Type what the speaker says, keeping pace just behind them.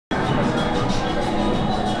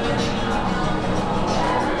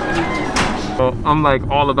I'm like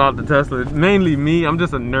all about the Tesla. Mainly me, I'm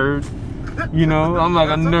just a nerd. You know, I'm like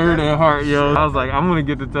a nerd at heart, yo. I was like, I'm gonna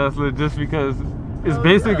get the Tesla just because it's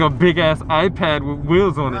basically a big ass iPad with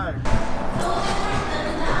wheels on it.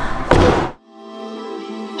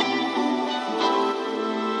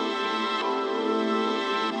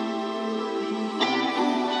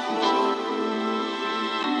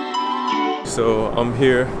 So I'm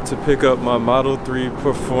here to pick up my Model 3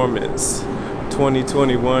 Performance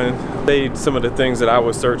 2021. Made some of the things that I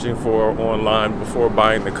was searching for online before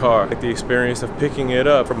buying the car. Like the experience of picking it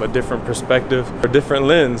up from a different perspective, a different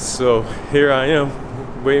lens. So here I am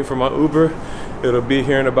waiting for my Uber. It'll be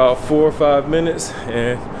here in about 4 or 5 minutes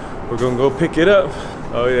and we're gonna go pick it up.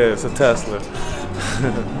 Oh yeah, it's a Tesla.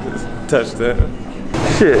 Touchdown.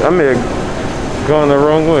 Shit, I may have gone the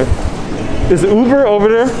wrong way. Is Uber over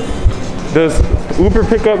there? Does Uber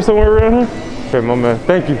pick up somewhere around here? Okay, my man,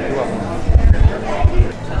 thank you. I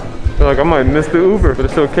feel like I might miss the Uber, but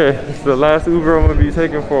it's okay. It's the last Uber I'm gonna be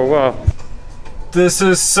taking for a while. This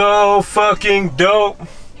is so fucking dope.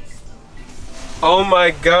 Oh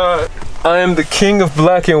my God. I am the king of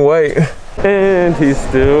black and white. And he's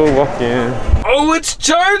still walking. Oh, it's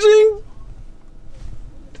charging!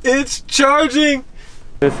 It's charging!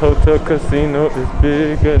 This hotel casino is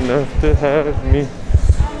big enough to have me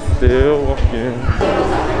still walking.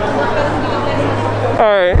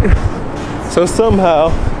 Alright, so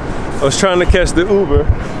somehow I was trying to catch the Uber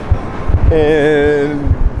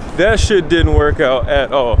and that shit didn't work out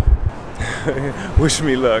at all. Wish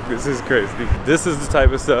me luck, this is crazy. This is the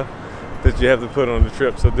type of stuff that you have to put on the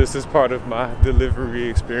trip. So this is part of my delivery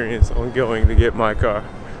experience on going to get my car.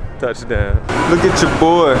 Touchdown. Look at your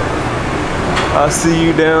boy. I'll see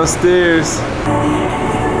you downstairs.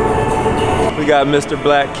 We got Mr.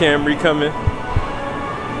 Black Camry coming.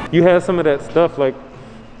 You have some of that stuff, like,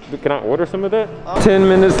 can I order some of that? 10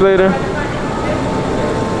 minutes later.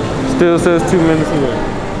 Still says 2 minutes away.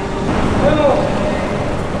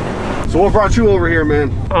 So what brought you over here,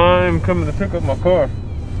 man? I'm coming to pick up my car.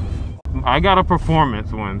 I got a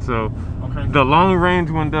performance one, so okay. The long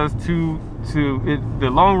range one does the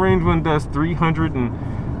long range one does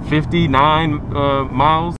 359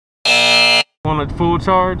 miles on a full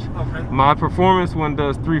charge. Okay. My performance one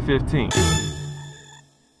does 315.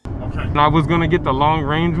 Okay. And I was gonna get the long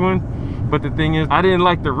range one, but the thing is, I didn't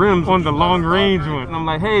like the rims on the long range one. And I'm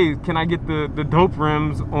like, hey, can I get the dope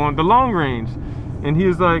rims on the long range? And he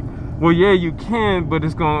was like, well, yeah, you can, but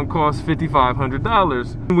it's gonna cost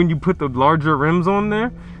 $5,500. When you put the larger rims on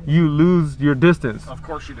there, you lose your distance. Of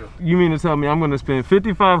course you do. You mean to tell me I'm gonna spend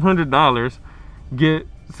 $5,500, get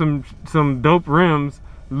some dope rims,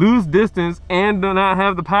 lose distance, and do not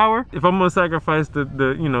have the power? If I'm gonna sacrifice the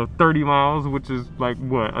 30 miles, which is like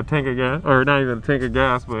what, a tank of gas, or not even a tank of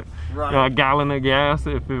gas, but right. A gallon of gas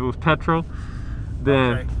if it was petrol,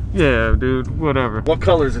 then okay. Yeah, dude, whatever. What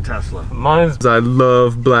color is a Tesla? Mine's, I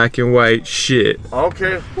love black and white shit.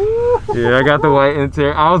 Okay. Yeah, I got the white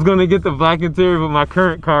interior. I was gonna get the black interior, but my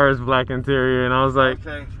current car is black interior, and I was like,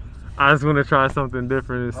 okay. I just want to try something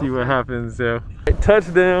different and see what happens. So,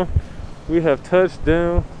 touchdown. We have touched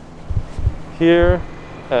down here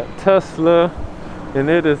at Tesla, and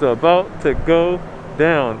it is about to go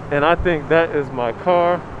down. And I think that is my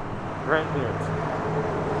car right here.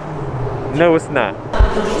 No, it's not.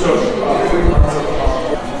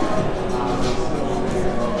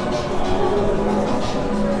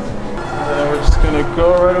 And we're just gonna go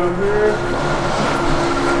right over here.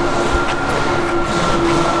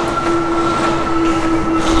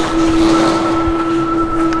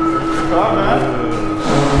 Come on, man.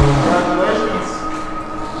 Congratulations.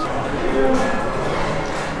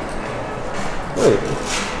 Wait.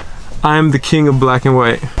 I am the king of black and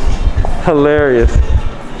white. Hilarious.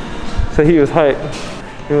 So he was hyped.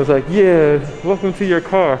 He was like, yeah, welcome to your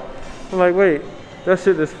car. I'm like, wait, that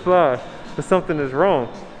shit is fly, but something is wrong.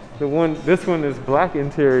 This one is black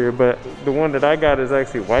interior, but the one that I got is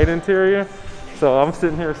actually white interior. So I'm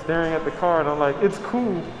sitting here staring at the car and I'm like, it's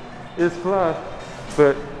cool, it's fly,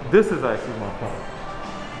 but this is actually my car.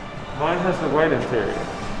 Mine has the white interior,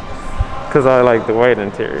 because I like the white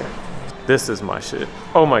interior. This is my shit.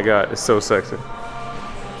 Oh my God, it's so sexy.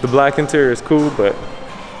 The black interior is cool, but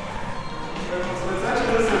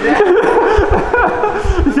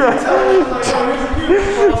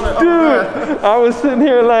dude, I was sitting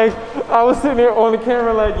here on the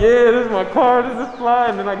camera like, yeah, this is my car, this is fly,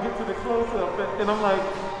 and then I get to the close-up and I'm like,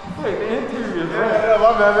 wait, the interior is right. Yeah,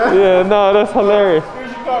 my bad, man. Yeah, no, that's hilarious.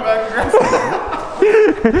 Here's your car back.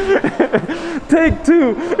 Take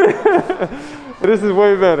two. This is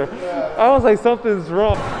way better. Yeah. I was like, something's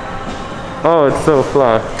wrong. Oh, it's so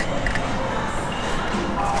fly.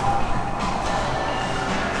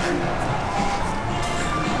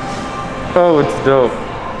 Oh, it's dope.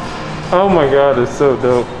 Oh my God, it's so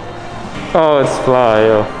dope. Oh, it's fly,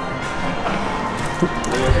 yo.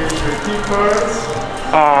 Here's your key cards.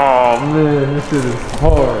 Oh man, this shit is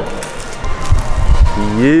hard.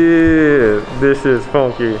 Yeah, this is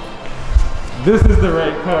funky. This is the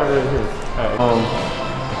right car right here.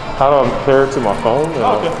 How do I pair it to my phone?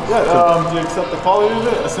 Okay, yeah, do you accept the quality of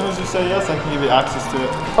it? As soon as you say yes, I can give you access to it.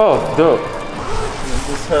 Oh, dope. And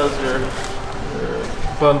this has your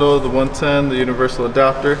bundle, the 110, the universal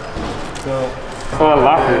adapter. So, Oh, I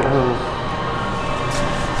lock it.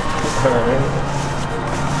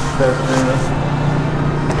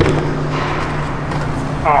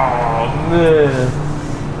 Oh man,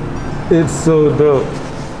 it's so dope.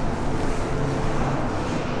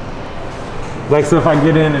 Like, so if I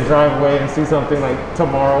get in and drive away and see something like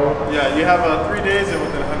tomorrow. yeah, you have 3 days and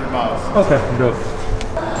within 100 miles. Okay, dope.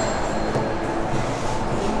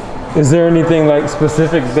 Is there anything like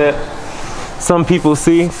specific that some people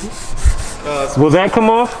see? Will that come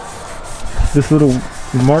off? This little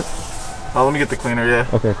mark? Oh, let me get the cleaner, yeah.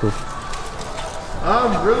 Okay, cool.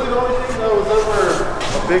 Really the only thing that was ever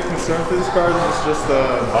a big concern for these cars is just the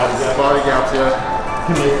body gaps, yeah.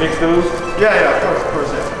 Can they fix those? Yeah, of course,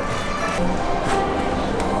 yeah.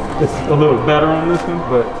 It's a little better on this one,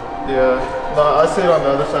 but Yeah, no, I see it on the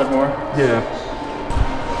other side more. yeah.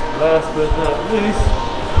 Last but not least,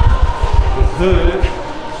 the hood.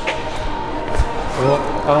 Well, I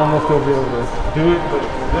don't know if they'll be able to do it, but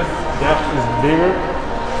this gap is bigger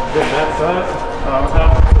than that side.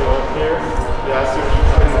 Top, so up here. Yeah, I see what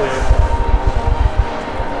you're saying there.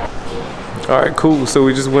 All right, cool. So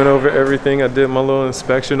we just went over everything. I did my little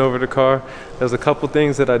inspection over the car. There's a couple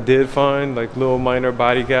things that I did find, like little minor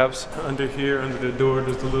body gaps. Under here, under the door,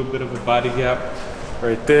 there's a little bit of a body gap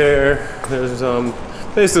right there. There's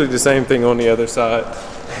basically the same thing on the other side.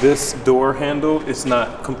 This door handle is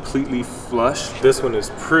not completely flush. This one is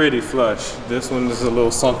pretty flush. This one is a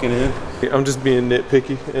little sunken in. I'm just being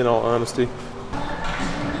nitpicky in all honesty.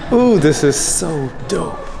 Ooh, this is so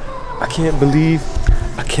dope. I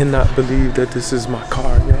cannot believe that this is my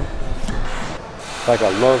car, yo. Like, I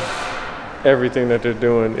love everything that they're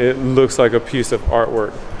doing. It looks like a piece of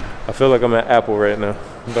artwork. I feel like I'm at Apple right now,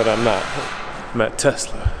 but I'm not. I'm at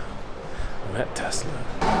Tesla.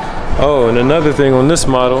 Oh, and another thing on this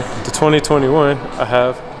model, the 2021, I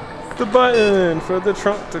have the button for the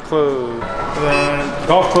trunk to close.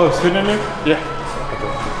 Golf clubs fit in there? Yeah.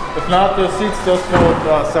 If not, the seats still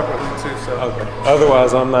fold separately too, so. Okay.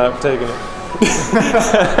 Otherwise, I'm not taking it.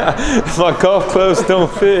 If my golf clubs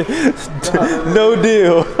don't fit, no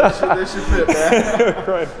deal. They should fit, man.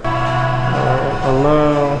 Right.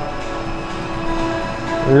 Allow.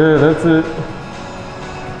 Yeah, that's it.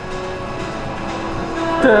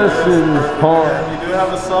 That shit is hard. You do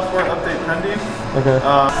have a software update pending. Okay.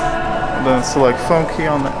 Then select phone key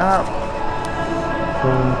on the app.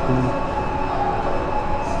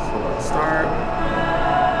 Select start.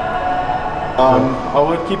 I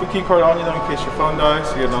would keep a key card on you though in case your phone dies.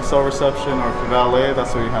 You get no cell reception, or for valet,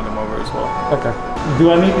 that's where you hand them over as well. Okay.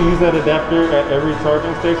 Do I need to use that adapter at every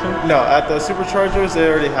charging station? No, at the superchargers, it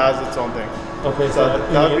already has its own thing. Okay, So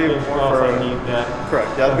that would be more for I need that.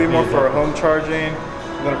 Correct. That would be more for home charging.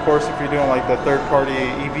 And then of course, if you're doing like the third-party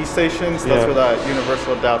EV stations, that's where that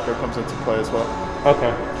universal adapter comes into play as well.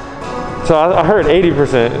 Okay. So I heard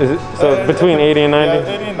 80%. Is it, so between 80 and 90?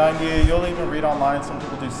 Yeah, 80 and 90. You'll even read online. Some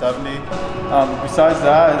people do 70. Besides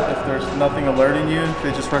that, if there's nothing alerting you,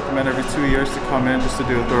 they just recommend every 2 years to come in just to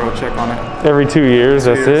do a thorough check on it. Every 2 years,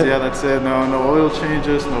 that's it? Yeah, that's it. No oil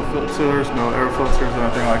changes, no filters, no air filters,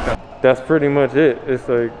 nothing like that. That's pretty much it. It's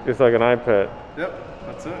like an iPad. Yep,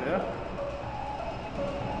 that's it. Yeah.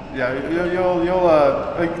 Yeah, it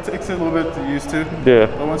takes a little bit to use to. Yeah.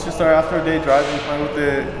 But once you start after a day driving, playing with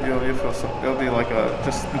it, you'll feel it'll be like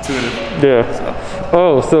just intuitive. Yeah.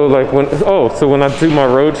 So. So when I do my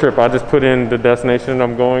road trip, I just put in the destination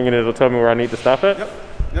I'm going, and it'll tell me where I need to stop at.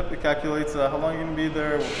 Yep. It calculates how long you're gonna be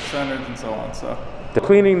there, what percentage, and so on. So.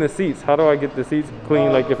 Cleaning the seats. How do I get the seats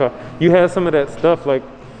clean? Like you have some of that stuff, like.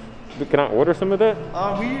 Can I order some of that?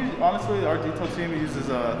 Honestly, our detail team uses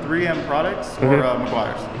 3M products or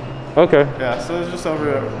McGuire's. Okay. Yeah, so it's just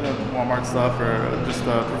over Walmart stuff or just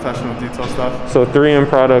professional detail stuff. So 3M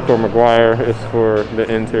product or McGuire is for the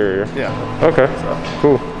interior. Yeah. Okay. So.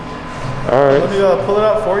 Cool. All right. Let me pull it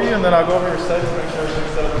out for you, and then I'll go over your settings to make sure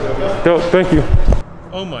everything's set up for you. Okay? Dope. Thank you.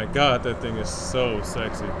 Oh my God, that thing is so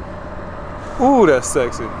sexy. Ooh, that's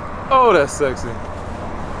sexy. Oh, that's sexy.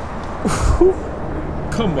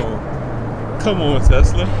 Come on,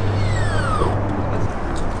 Tesla.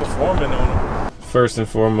 Performing on them. First and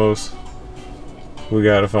foremost, we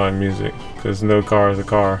gotta find music, because no car is a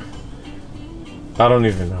car I don't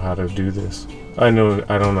even know how to do this. I don't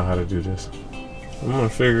know how to do this. I'm gonna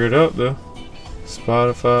figure it out though.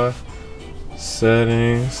 Spotify,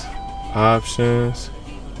 settings, options,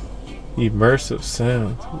 immersive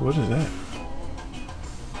sounds. What is that?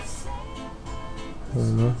 I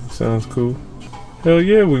don't know. Sounds cool. Hell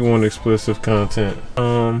yeah, we want explicit content.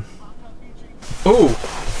 Oh,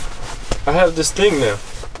 I have this thing now.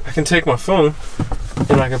 I can take my phone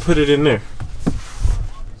and I can put it in there.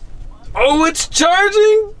 Oh, it's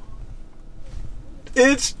charging!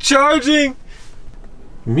 It's charging!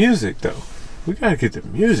 Music though. We gotta get the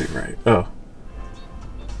music right. Oh.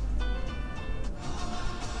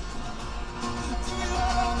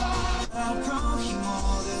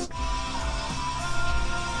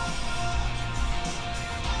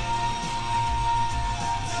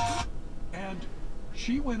 And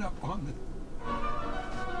she went up on the...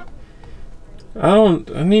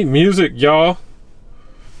 I need music, y'all.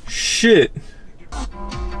 Shit.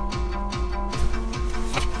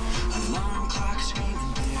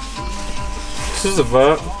 This is a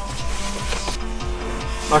vibe.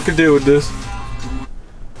 I could deal with this.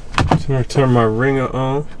 I'm gonna turn my ringer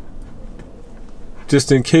on.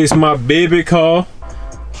 Just in case my baby call.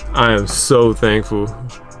 I am so thankful.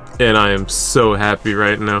 And I am so happy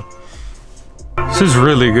right now. This is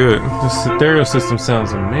really good. This stereo system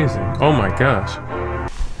sounds amazing. Oh my gosh.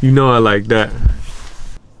 You know I like that.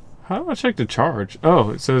 How do I check the charge?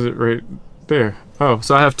 Oh, it says it right there. Oh,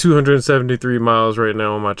 so I have 273 miles right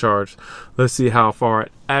now on my charge. Let's see how far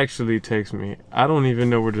it actually takes me. I don't even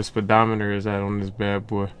know where the speedometer is at on this bad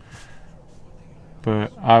boy.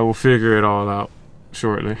 But I will figure it all out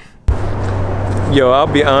shortly. Yo, I'll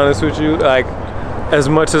be honest with you. Like, as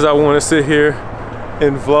much as I want to sit here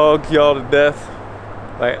and vlog y'all to death,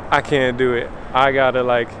 like, I can't do it. I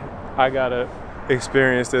gotta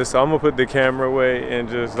experience this. So I'm gonna put the camera away and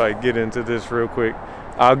just like get into this real quick.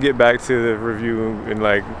 I'll get back to the review in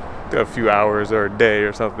like a few hours or a day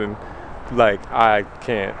or something. Like, I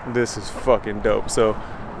can't. This is fucking dope. So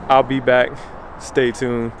I'll be back. Stay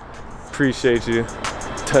tuned. Appreciate you.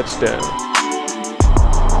 Touchdown.